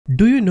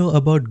Do you know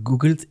about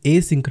Google's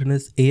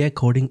asynchronous AI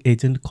coding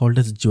agent called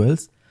as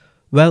Jules?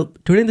 Well,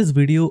 today in this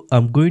video,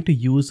 I'm going to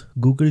use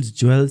Google's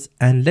Jules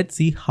and let's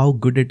see how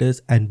good it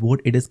is and what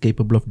it is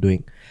capable of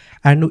doing.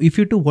 And if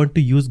you too want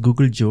to use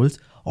Google Jules,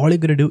 all you're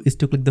going to do is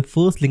to click the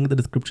first link in the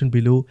description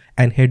below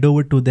and head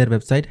over to their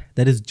website,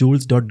 that is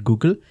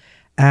jules.google.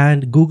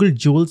 And Google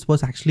Jules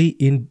was actually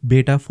in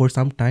beta for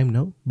some time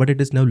now, but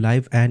it is now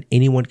live and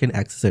anyone can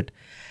access it.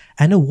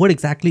 And now what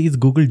exactly is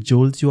Google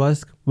Jules, you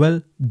ask?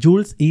 Well,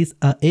 Jules is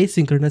a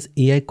asynchronous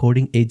AI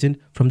coding agent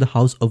from the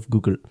house of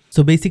Google.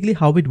 So basically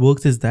how it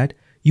works is that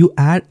you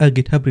add a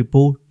GitHub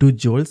repo to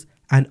Jules,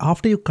 and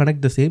after you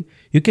connect the same,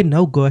 you can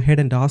now go ahead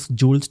and ask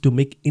Jules to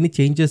make any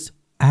changes,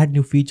 add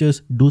new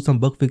features, do some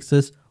bug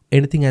fixes,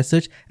 anything as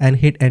such, and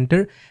hit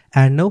enter.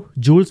 And now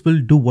Jules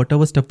will do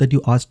whatever stuff that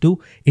you asked to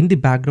in the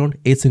background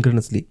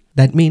asynchronously.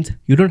 That means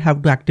you don't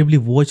have to actively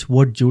watch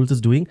what Jules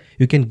is doing.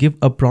 You can give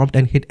a prompt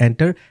and hit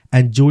enter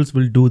and Jules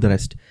will do the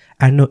rest.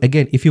 And now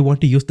again, if you want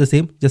to use the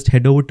same, just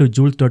head over to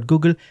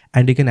jules.google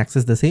and you can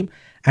access the same.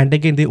 And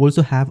again, they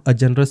also have a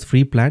generous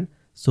free plan.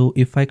 So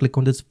if I click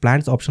on this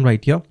plans option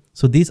right here,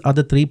 so these are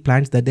the three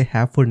plans that they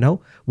have for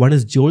now. One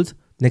is Jules,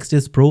 next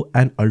is Pro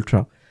and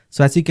Ultra.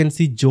 So as you can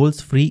see,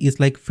 Jules free is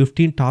like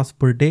 15 tasks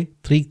per day,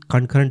 3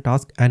 concurrent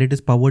tasks, and it is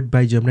powered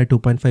by Gemini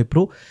 2.5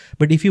 Pro.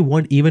 But if you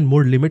want even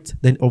more limits,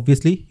 then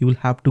obviously you will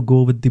have to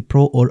go with the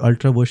Pro or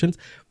Ultra versions,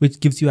 which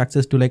gives you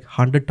access to like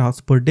 100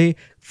 tasks per day,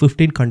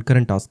 15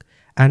 concurrent tasks.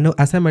 And now,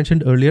 as I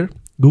mentioned earlier,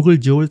 Google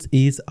Jules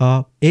is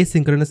a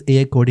asynchronous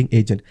AI coding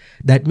agent.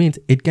 That means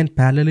it can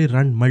parallelly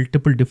run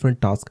multiple different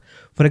tasks.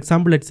 For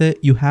example, let's say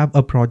you have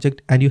a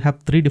project and you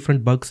have 3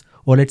 different bugs,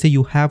 or let's say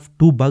you have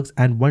 2 bugs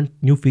and 1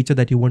 new feature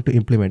that you want to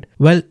implement.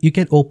 Well, you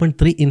can open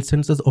 3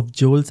 instances of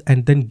Jules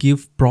and then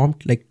give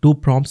prompt, like 2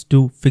 prompts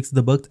to fix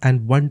the bugs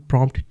and 1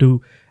 prompt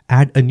to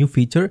add a new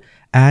feature,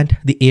 and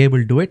the AI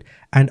will do it.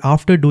 And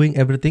after doing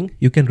everything,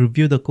 you can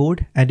review the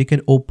code and you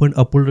can open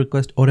a pull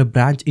request or a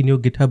branch in your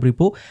GitHub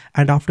repo.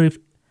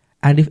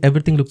 And if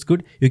everything looks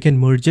good, you can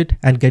merge it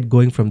and get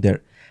going from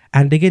there.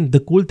 And again, the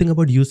cool thing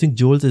about using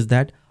Jules is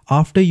that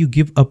after you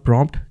give a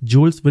prompt,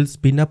 Jules will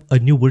spin up a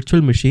new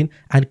virtual machine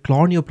and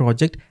clone your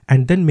project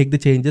and then make the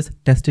changes,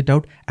 test it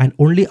out, and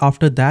only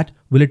after that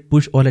will it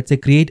push, or let's say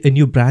create a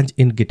new branch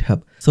in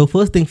GitHub. So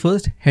first thing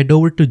first, head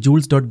over to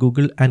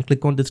jules.google and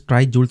click on this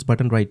try Jules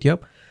button right here.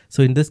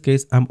 So in this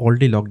case, I'm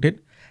already logged in.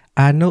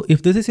 And now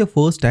if this is your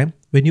first time,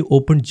 when you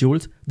open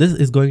Jules, this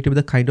is going to be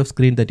the kind of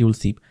screen that you will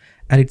see.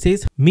 And it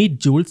says, meet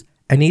Jules,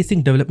 an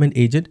async development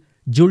agent.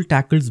 Jules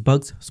tackles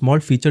bugs,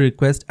 small feature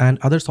requests, and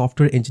other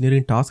software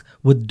engineering tasks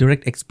with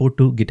direct export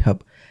to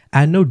GitHub.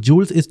 And now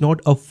Jules is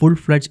not a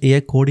full-fledged AI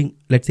coding,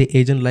 let's say,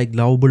 agent like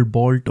Lovable,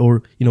 Bolt,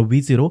 or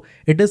V0.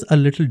 It is a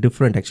little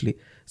different actually.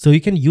 So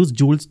you can use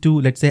Jules to,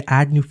 let's say,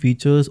 add new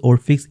features or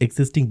fix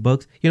existing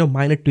bugs,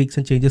 minor tweaks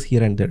and changes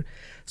here and there.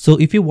 So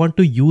if you want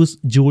to use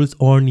Jules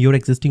on your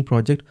existing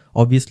project,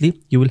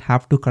 obviously you will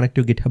have to connect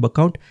your GitHub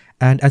account.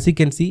 And as you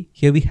can see,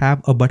 here we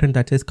have a button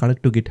that says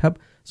connect to GitHub.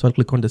 So I'll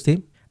click on the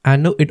same.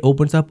 And now it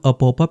opens up a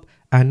pop-up,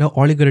 and now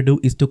all you're going to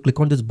do is to click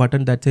on this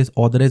button that says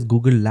authorize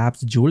Google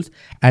Labs Jules.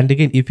 And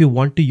again, if you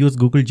want to use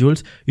Google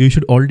Jules, you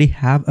should already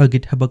have a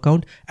GitHub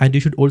account and you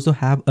should also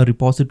have a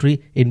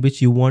repository in which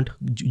you want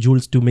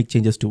Jules to make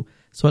changes to.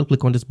 So I'll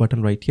click on this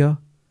button right here.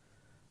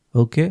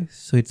 Okay,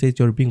 so it says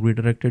you're being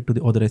redirected to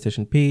the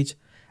authorization page.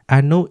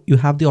 And now you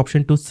have the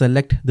option to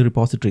select the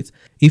repositories.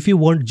 If you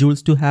want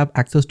Jules to have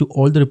access to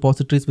all the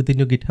repositories within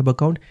your GitHub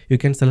account, you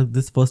can select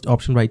this first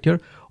option right here.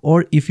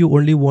 Or if you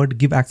only want to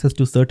give access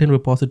to certain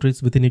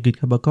repositories within your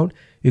GitHub account,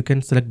 you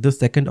can select the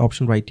second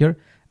option right here.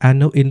 And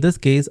now in this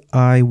case,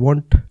 I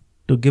want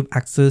to give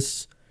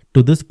access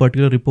to this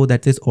particular repo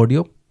that says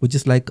audio, which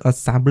is like a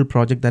sample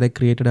project that I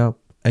created a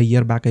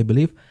year back, I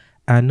believe.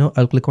 And now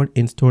I'll click on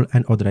install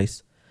and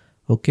authorize.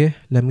 Okay,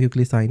 let me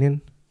quickly sign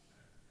in,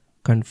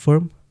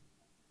 confirm.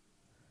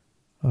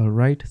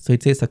 Alright, so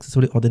it says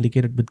successfully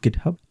authenticated with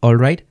GitHub.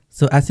 Alright,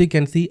 so as you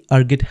can see,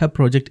 our GitHub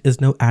project is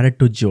now added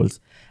to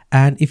Jules.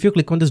 And if you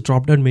click on this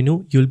drop down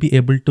menu, you'll be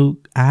able to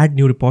add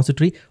new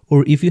repository,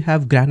 or if you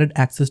have granted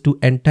access to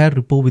entire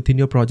repo within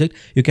your project,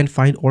 you can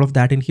find all of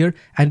that in here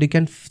and you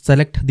can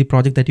select the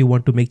project that you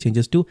want to make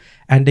changes to.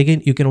 And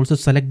again, you can also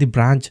select the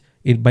branch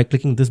by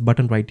clicking this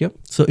button right here.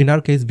 So in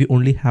our case, we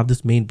only have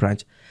this main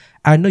branch.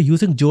 And now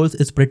using Jules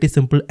is pretty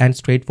simple and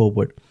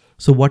straightforward.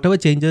 So whatever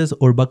changes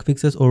or bug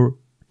fixes or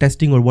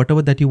testing or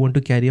whatever that you want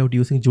to carry out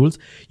using Jules,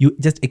 you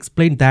just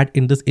explain that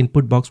in this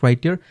input box right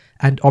here.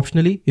 And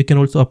optionally, you can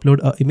also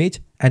upload an image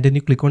and then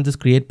you click on this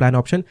create plan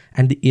option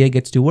and the AI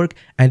gets to work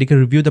and you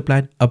can review the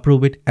plan,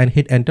 approve it and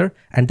hit enter.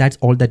 And that's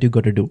all that you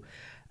got to do.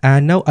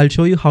 And now I'll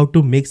show you how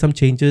to make some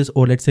changes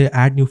or let's say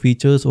add new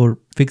features or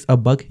fix a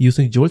bug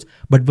using Jules.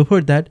 But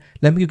before that,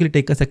 let me quickly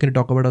take a second to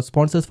talk about our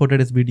sponsors for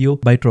today's video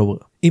by Trover.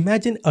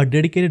 Imagine a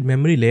dedicated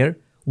memory layer,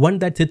 one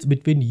that sits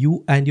between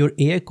you and your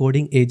AI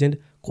coding agent,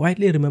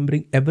 quietly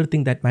remembering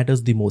everything that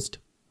matters the most.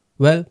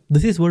 Well,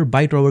 this is where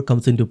ByteRover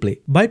comes into play.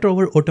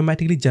 ByteRover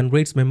automatically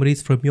generates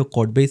memories from your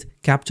codebase,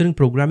 capturing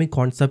programming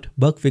concept,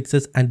 bug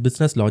fixes, and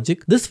business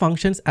logic. This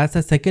functions as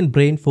a second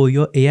brain for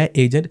your AI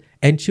agent,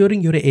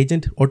 ensuring your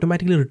agent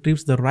automatically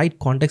retrieves the right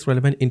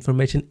context-relevant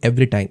information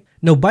every time.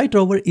 Now,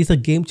 ByteRover is a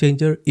game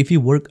changer if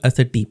you work as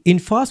a team. In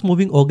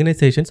fast-moving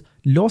organizations,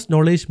 lost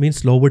knowledge means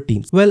slower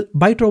teams. Well,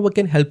 ByteRover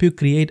can help you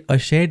create a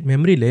shared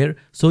memory layer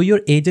so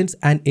your agents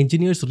and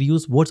engineers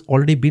reuse what's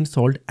already been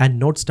solved and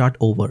not start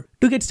over.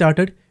 To get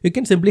started, you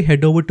can simply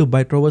head over to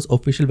ByteRover's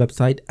official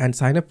website and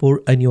sign up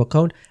for a new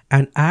account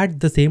and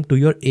add the same to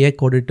your AI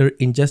code editor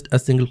in just a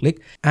single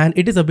click. And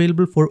it is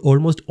available for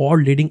almost all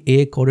leading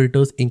AI code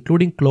editors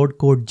including Cloud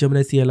Code,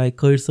 Gemini CLI,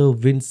 Cursor,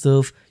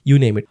 Windsurf, you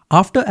name it.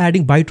 After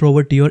adding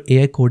ByteRover to your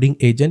AI coding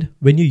agent,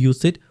 when you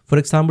use it, for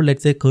example,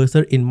 let's say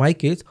Cursor in my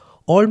case,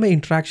 all my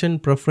interaction,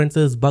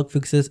 preferences, bug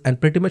fixes, and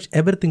pretty much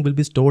everything will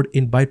be stored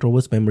in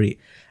ByteRover's memory.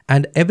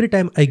 And every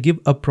time I give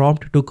a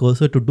prompt to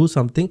Cursor to do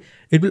something,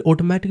 it will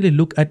automatically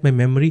look at my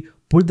memory,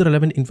 pull the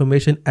relevant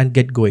information, and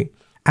get going.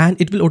 And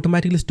it will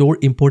automatically store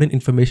important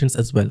information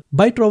as well.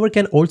 ByteRover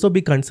can also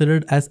be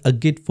considered as a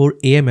Git for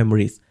AI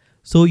memories.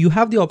 So you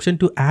have the option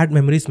to add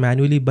memories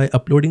manually by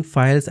uploading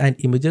files and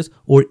images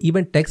or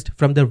even text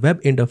from the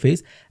web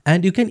interface,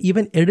 and you can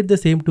even edit the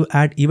same to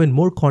add even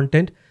more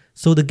content.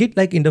 So the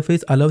Git-like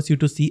interface allows you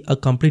to see a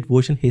complete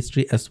version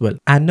history as well.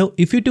 And now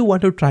if you too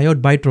want to try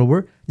out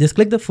ByteRover, just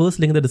click the first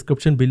link in the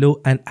description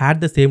below and add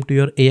the same to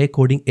your AI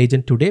coding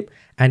agent today.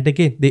 And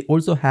again, they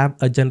also have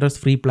a generous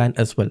free plan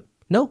as well.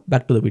 Now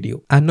back to the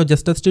video. And now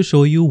just as to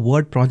show you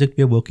what project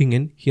we are working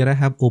in, here I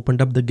have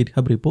opened up the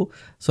GitHub repo.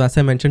 So as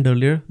I mentioned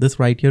earlier, this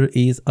right here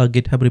is a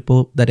GitHub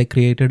repo that I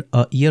created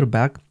a year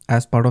back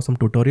as part of some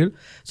tutorial.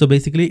 So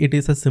basically it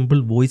is a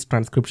simple voice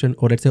transcription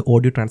or let's say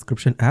audio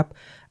transcription app.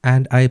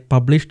 And I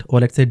published or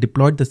let's say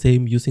deployed the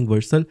same using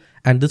Vercel.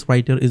 And this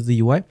right here is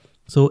the UI.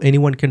 So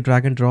anyone can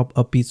drag and drop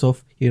a piece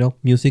of,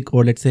 music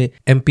or let's say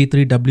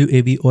MP3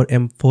 WAV or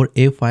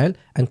M4A file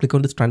and click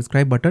on this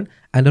transcribe button,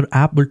 and our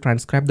app will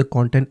transcribe the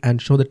content and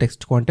show the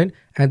text content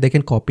and they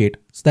can copy it.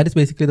 So that is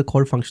basically the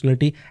core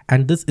functionality.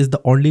 And this is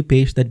the only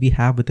page that we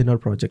have within our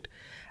project.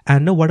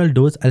 And now what I'll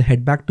do is I'll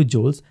head back to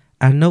Jules.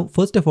 And now,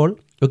 first of all,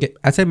 okay,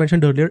 as I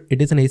mentioned earlier,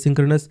 it is an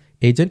asynchronous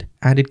agent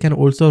and it can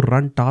also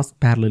run tasks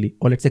parallelly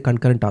or let's say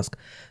concurrent task.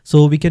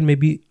 So we can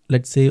maybe,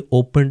 let's say,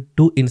 open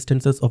two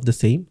instances of the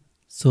same.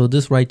 So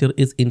this right here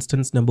is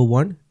instance number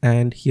 1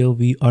 and here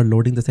we are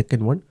loading the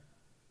second one.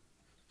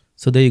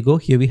 So there you go,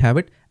 here we have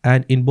it.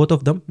 And in both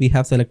of them, we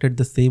have selected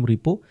the same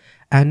repo.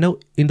 And now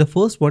in the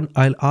first one,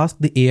 I'll ask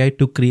the AI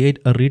to create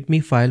a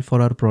README file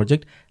for our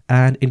project.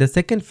 And in the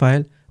second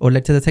file, or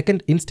let's say the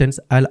second instance,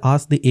 I'll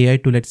ask the AI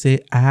to let's say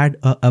add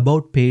a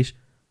about page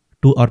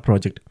to our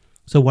project.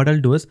 So what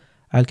I'll do is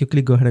I'll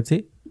quickly go ahead and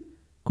say,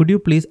 could you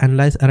please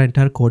analyze our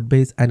entire code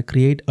base and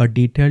create a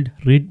detailed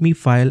README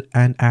file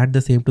and add the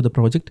same to the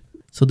project?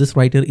 So this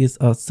right here is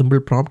a simple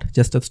prompt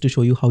just to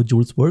show you how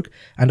Jules work.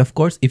 And of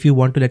course, if you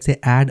want to, let's say,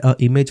 add an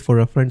image for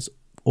reference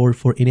or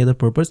for any other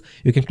purpose,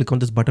 you can click on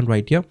this button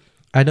right here.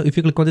 And if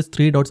you click on this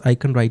 3 dots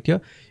icon right here,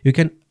 you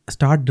can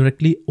start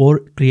directly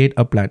or create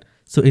a plan.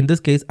 So in this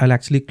case, I'll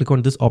actually click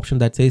on this option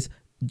that says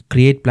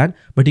create plan,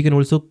 but you can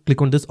also click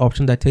on this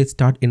option that says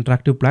start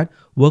interactive plan.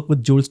 Work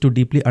with Jules to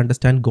deeply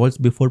understand goals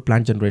before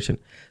plan generation.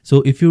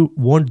 So if you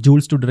want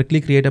Jules to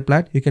directly create a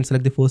plan, you can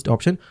select the first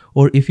option,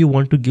 or if you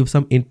want to give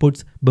some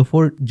inputs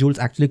before Jules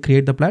actually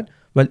create the plan,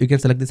 well, you can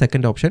select the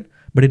second option.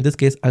 But in this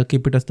case, I'll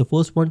keep it as the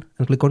first one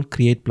and click on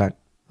create plan.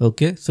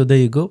 Okay, so there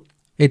you go.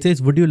 It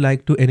says, would you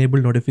like to enable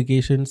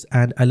notifications,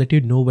 and I'll let you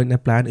know when a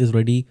plan is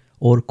ready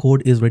or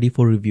code is ready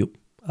for review.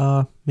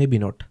 Maybe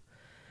not.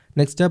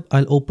 Next up,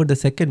 I'll open the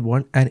second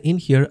one, and in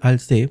here I'll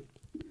say,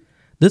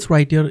 this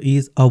right here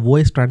is a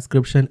voice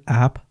transcription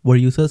app where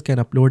users can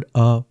upload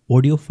a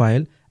audio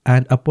file,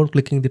 and upon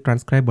clicking the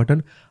transcribe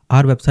button,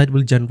 our website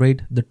will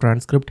generate the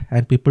transcript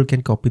and people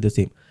can copy the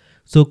same.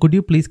 So could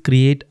you please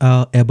create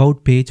a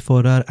about page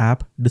for our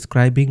app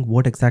describing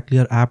what exactly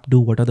our app do,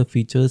 what are the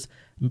features,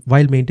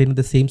 while maintaining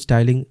the same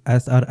styling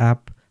as our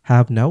app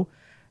have now.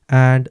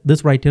 And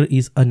this right here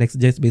is a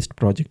Next.js based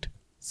project.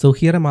 So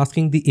here I'm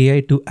asking the AI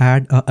to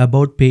add a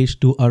about page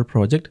to our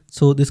project.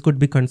 So this could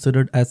be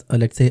considered as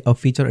let's say a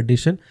feature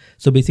addition.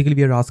 So basically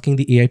we are asking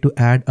the AI to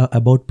add a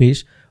about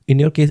page. In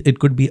your case, it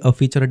could be a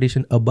feature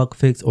addition, a bug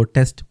fix or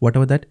test,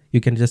 whatever that, you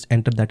can just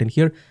enter that in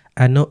here.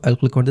 And now I'll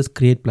click on this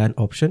create plan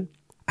option.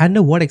 And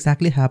now what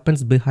exactly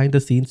happens behind the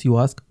scenes, you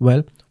ask?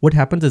 Well, what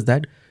happens is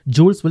that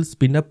Jules will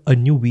spin up a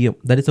new VM,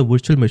 that is a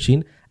virtual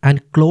machine,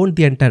 and clone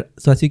the entire,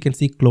 so as you can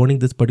see, cloning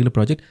this particular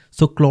project.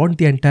 So clone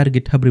the entire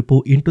GitHub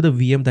repo into the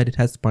VM that it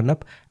has spun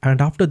up. And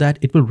after that,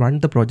 it will run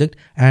the project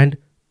and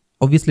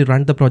obviously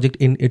run the project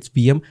in its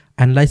VM,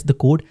 analyze the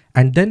code,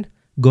 and then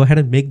go ahead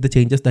and make the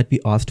changes that we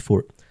asked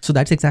for. So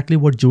that's exactly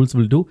what Jules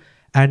will do.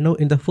 And now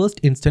in the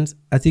first instance,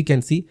 as you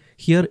can see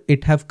here,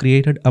 it have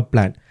created a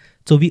plan.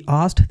 So we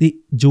asked the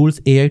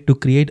Jules AI to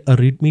create a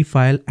README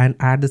file and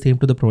add the same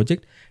to the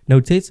project. Now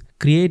it says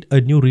create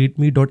a new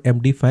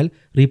readme.md file,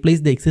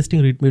 replace the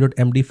existing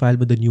readme.md file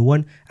with the new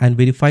one, and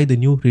verify the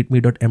new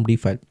readme.md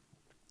file.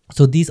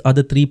 So these are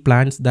the three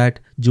plans that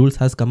Jules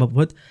has come up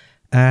with.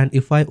 And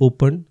if I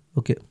open,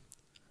 okay,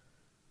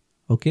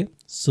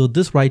 so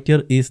this right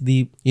here is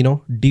the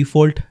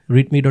default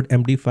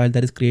readme.md file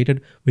that is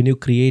created when you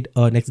create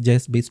a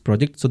Next.js based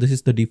project. So this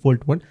is the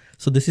default one.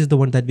 So this is the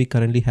one that we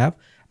currently have.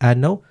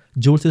 And now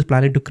Jules is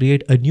planning to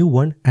create a new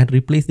one and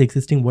replace the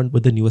existing one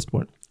with the newest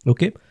one.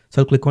 Okay,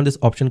 so I'll click on this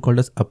option called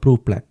as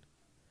approve plan.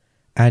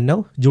 And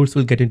now Jules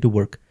will get into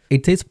work.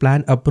 It says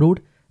plan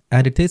approved.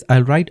 And it says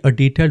I'll write a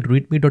detailed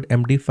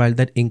readme.md file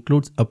that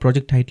includes a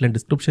project title and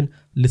description,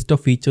 list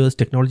of features,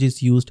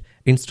 technologies used,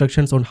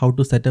 instructions on how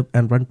to set up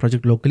and run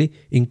project locally,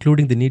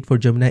 including the need for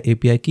Gemini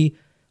API key,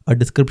 a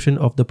description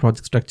of the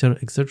project structure,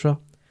 etc.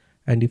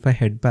 And if I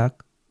head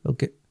back,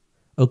 okay,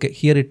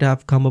 here it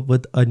have come up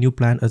with a new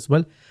plan as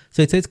well.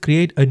 So it says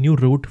create a new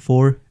route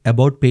for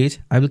about page.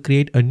 I will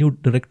create a new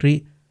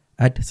directory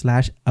at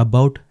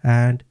 /about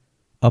and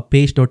a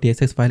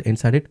page.tsx file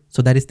inside it.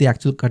 So that is the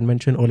actual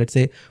convention, or let's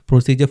say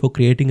procedure for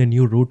creating a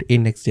new route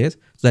in Next.js.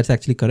 So that's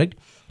actually correct.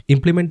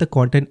 Implement the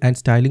content and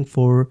styling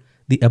for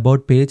the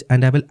about page,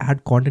 and I will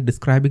add content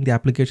describing the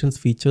application's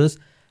features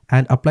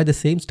and apply the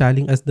same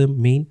styling as the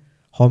main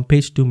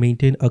homepage to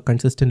maintain a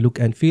consistent look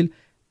and feel.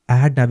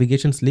 Add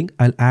navigations link.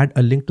 I'll add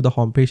a link to the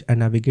homepage and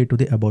navigate to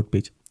the about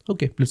page.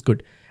 Okay, that's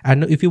good.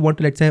 And if you want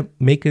to, let's say,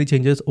 make any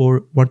changes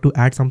or want to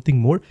add something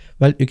more,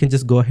 well, you can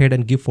just go ahead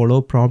and give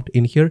follow prompt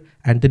in here,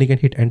 and then you can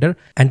hit enter,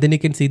 and then you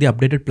can see the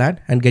updated plan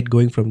and get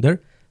going from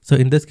there. So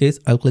in this case,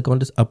 I'll click on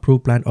this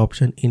approve plan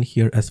option in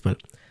here as well.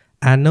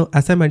 And now,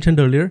 as I mentioned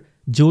earlier,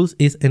 Jules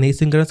is an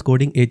asynchronous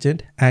coding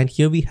agent, and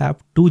here we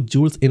have two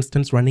Jules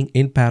instances running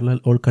in parallel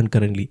or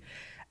concurrently.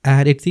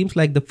 And it seems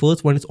like the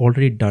first one is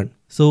already done.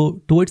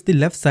 So towards the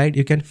left side,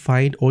 you can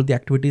find all the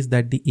activities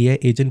that the AI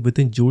agent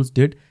within Jules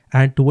did.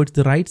 And towards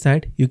the right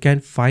side, you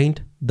can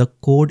find the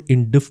code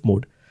in diff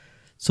mode.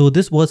 So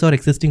this was our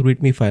existing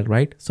readme file,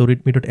 right? So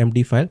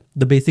readme.md file,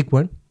 the basic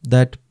one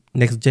that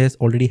Next.js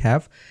already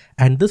have.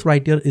 And this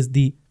right here is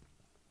the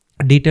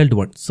detailed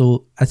one.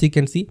 So as you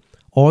can see,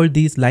 all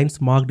these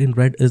lines marked in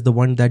red is the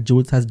one that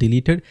Jules has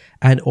deleted.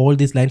 And all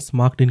these lines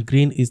marked in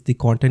green is the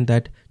content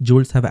that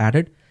Jules have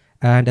added.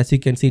 And as you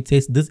can see, it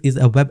says this is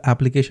a web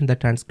application that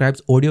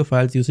transcribes audio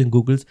files using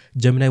Google's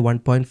Gemini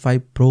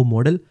 1.5 Pro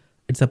model.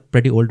 It's a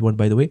pretty old one,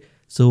 by the way.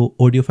 So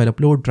audio file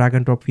upload, drag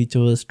and drop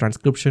features,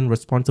 transcription,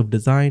 responsive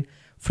design,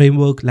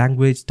 framework,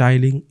 language,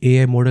 styling,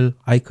 AI model,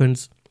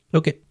 icons.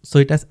 Okay, so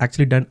it has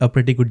actually done a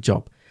pretty good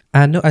job.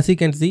 And now as you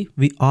can see,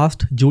 we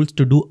asked Jules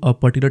to do a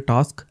particular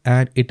task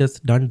and it has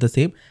done the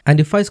same. And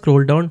if I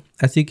scroll down,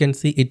 as you can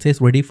see, it says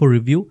ready for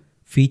review,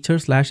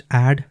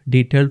 feature/add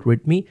detailed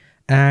readme.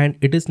 And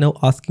it is now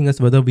asking us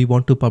whether we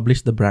want to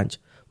publish the branch.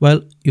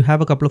 Well, you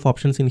have a couple of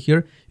options in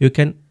here. You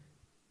can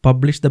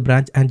publish the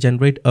branch and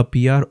generate a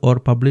PR, or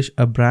publish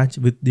a branch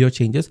with your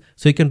changes.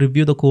 So you can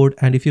review the code,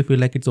 and if you feel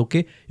like it's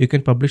okay, you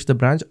can publish the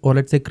branch, or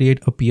let's say create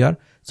a PR.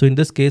 So in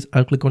this case,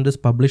 I'll click on this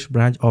publish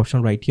branch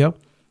option right here.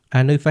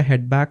 And if I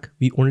head back,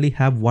 we only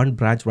have one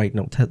branch right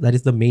now. That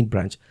is the main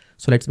branch.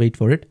 So let's wait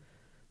for it.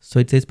 So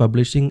it says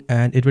publishing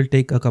and it will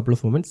take a couple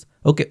of moments.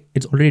 Okay,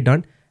 it's already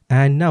done.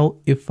 And now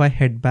if I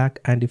head back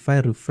and if I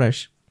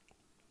refresh,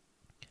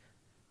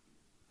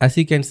 as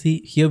you can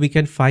see here, we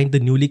can find the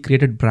newly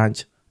created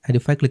branch. And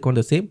if I click on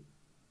the same,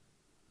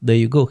 there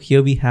you go.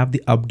 Here we have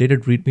the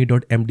updated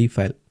readme.md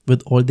file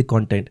with all the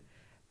content.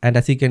 And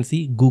as you can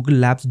see, Google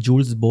Labs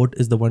Jules bot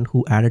is the one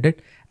who added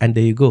it. And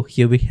there you go.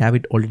 Here we have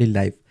it already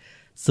live.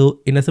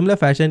 So in a similar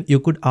fashion, you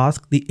could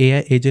ask the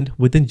AI agent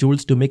within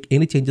Jules to make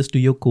any changes to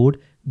your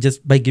code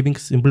just by giving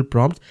simple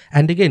prompts.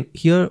 And again,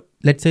 here,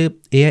 let's say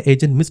AI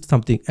agent missed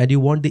something and you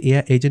want the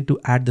AI agent to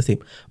add the same.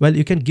 Well,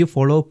 you can give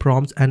follow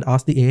prompts and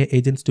ask the AI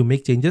agents to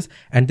make changes.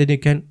 And then you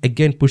can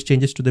again push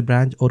changes to the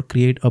branch or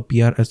create a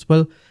PR as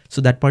well. So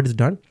that part is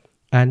done.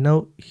 And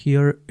now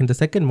here in the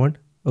second one,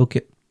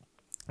 okay,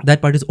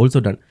 that part is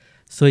also done.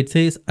 So it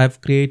says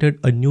I've created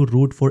a new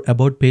route for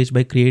about page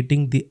by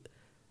creating the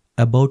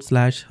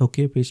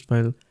about/okay page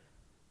file.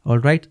 All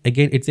right,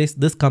 again it says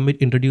this commit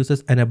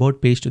introduces an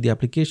about page to the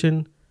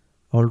application.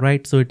 All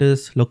right, so it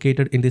is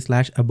located in the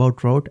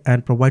 /about route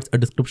and provides a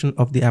description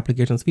of the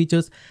application's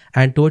features.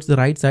 And towards the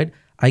right side,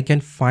 I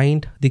can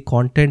find the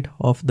content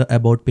of the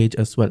about page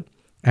as well.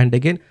 And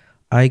again,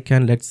 I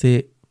can, let's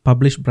say,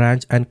 publish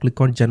branch and click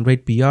on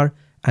generate PR,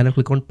 and I'll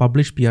click on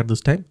publish PR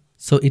this time.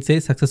 So it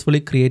says successfully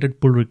created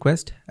pull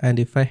request. And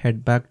if I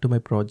head back to my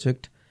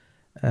project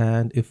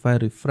and if I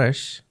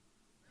refresh,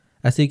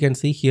 as you can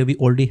see here, we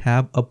already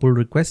have a pull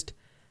request.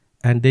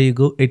 And there you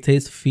go. It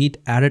says feed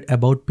added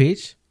about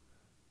page.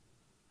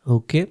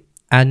 Okay.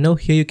 And now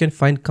here you can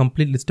find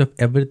complete list of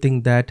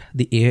everything that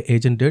the AI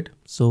agent did.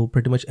 So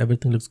pretty much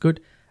everything looks good.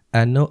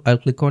 And now I'll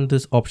click on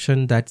this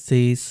option that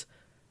says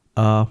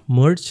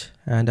merge,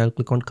 and I'll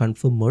click on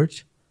confirm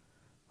merge.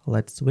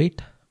 Let's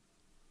wait.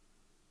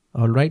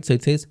 All right. So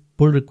it says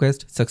pull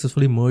request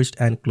successfully merged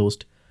and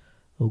closed.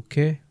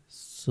 Okay,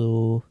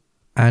 so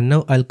and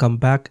now I'll come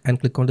back and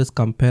click on this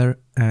compare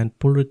and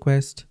pull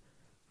request,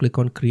 click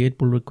on create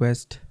pull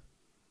request.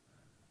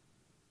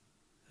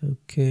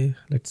 Okay,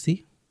 let's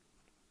see.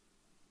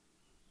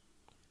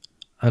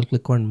 I'll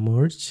click on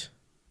merge.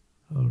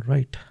 All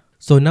right.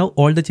 So now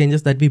all the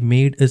changes that we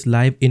made is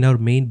live in our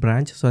main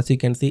branch. So as you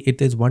can see,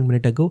 it is 1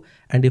 minute ago.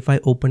 And if I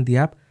open the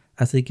app,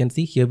 as you can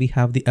see here, we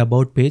have the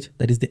about page,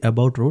 that is the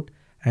about route.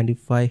 And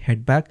if I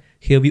head back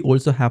here, we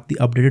also have the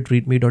updated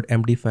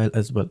readme.md file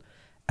as well.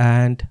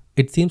 And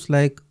it seems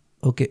like,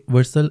 okay,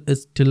 Vercel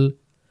is still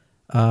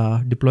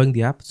deploying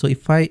the app. So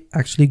if I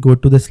actually go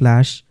to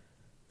the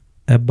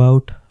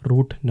 /about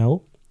route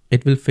now,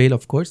 it will fail,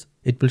 of course.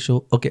 It will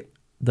show, okay,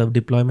 the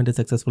deployment is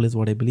successful is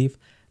what I believe.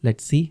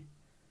 Let's see.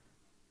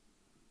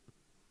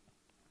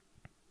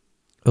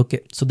 Okay,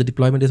 so the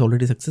deployment is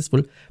already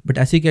successful, but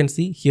as you can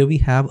see here, we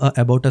have a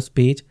about us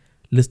page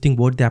listing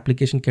what the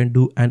application can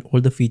do and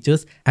all the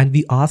features, and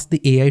we asked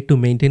the AI to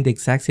maintain the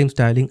exact same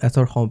styling as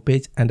our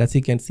homepage, and as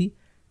you can see,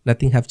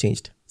 nothing have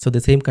changed. So the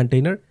same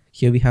container,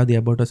 here we have the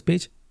about us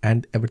page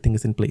and everything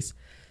is in place.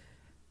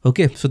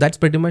 Okay, so that's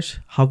pretty much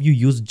how you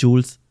use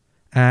Jules.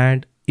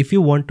 And if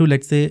you want to,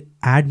 let's say,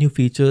 add new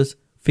features,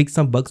 fix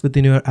some bugs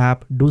within your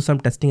app, do some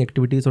testing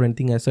activities or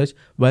anything as such,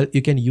 well,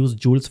 you can use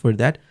Jules for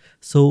that.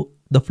 So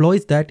the flow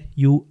is that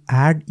you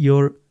add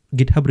your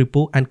GitHub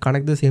repo and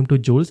connect the same to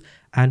Jules.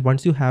 And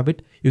once you have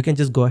it, you can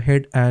just go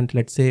ahead and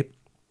let's say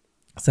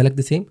select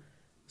the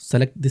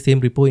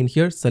same repo in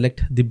here,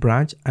 select the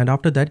branch. And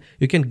after that,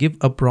 you can give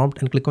a prompt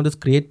and click on this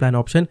create plan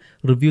option,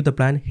 review the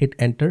plan, hit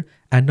enter.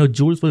 And now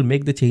Jules will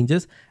make the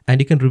changes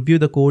and you can review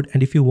the code.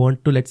 And if you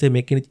want to, let's say,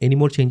 make any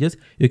more changes,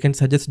 you can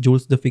suggest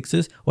Jules the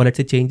fixes or let's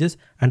say changes.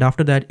 And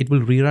after that, it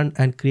will rerun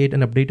and create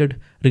an updated,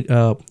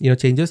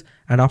 changes.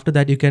 And after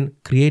that, you can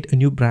create a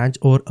new branch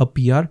or a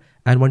PR.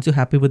 And once you're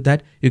happy with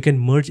that, you can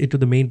merge it to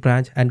the main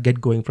branch and get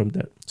going from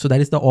there. So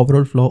that is the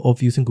overall flow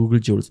of using Google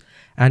Jules.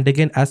 And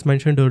again, as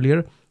mentioned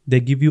earlier, they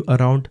give you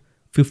around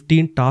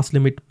 15 task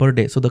limit per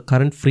day. So the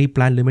current free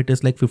plan limit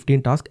is like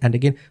 15 tasks. And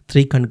again,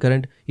 3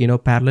 concurrent,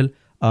 parallel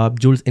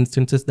Jules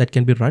instances that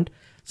can be run.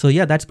 So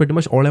yeah, that's pretty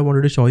much all I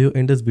wanted to show you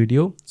in this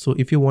video. So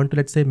if you want to,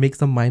 let's say, make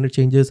some minor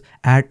changes,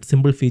 add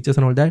simple features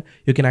and all that,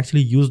 you can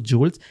actually use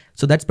Jules.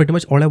 So that's pretty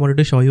much all I wanted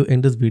to show you in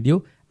this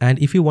video. And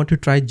if you want to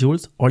try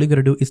Jules, all you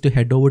gotta do is to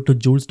head over to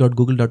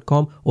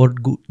jules.google.com or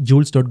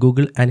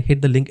jules.google and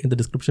hit the link in the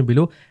description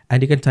below.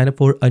 And you can sign up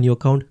for a new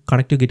account,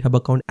 connect your GitHub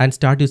account and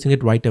start using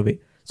it right away.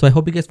 So I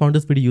hope you guys found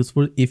this video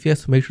useful. If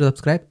yes, make sure to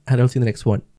subscribe and I'll see you in the next one.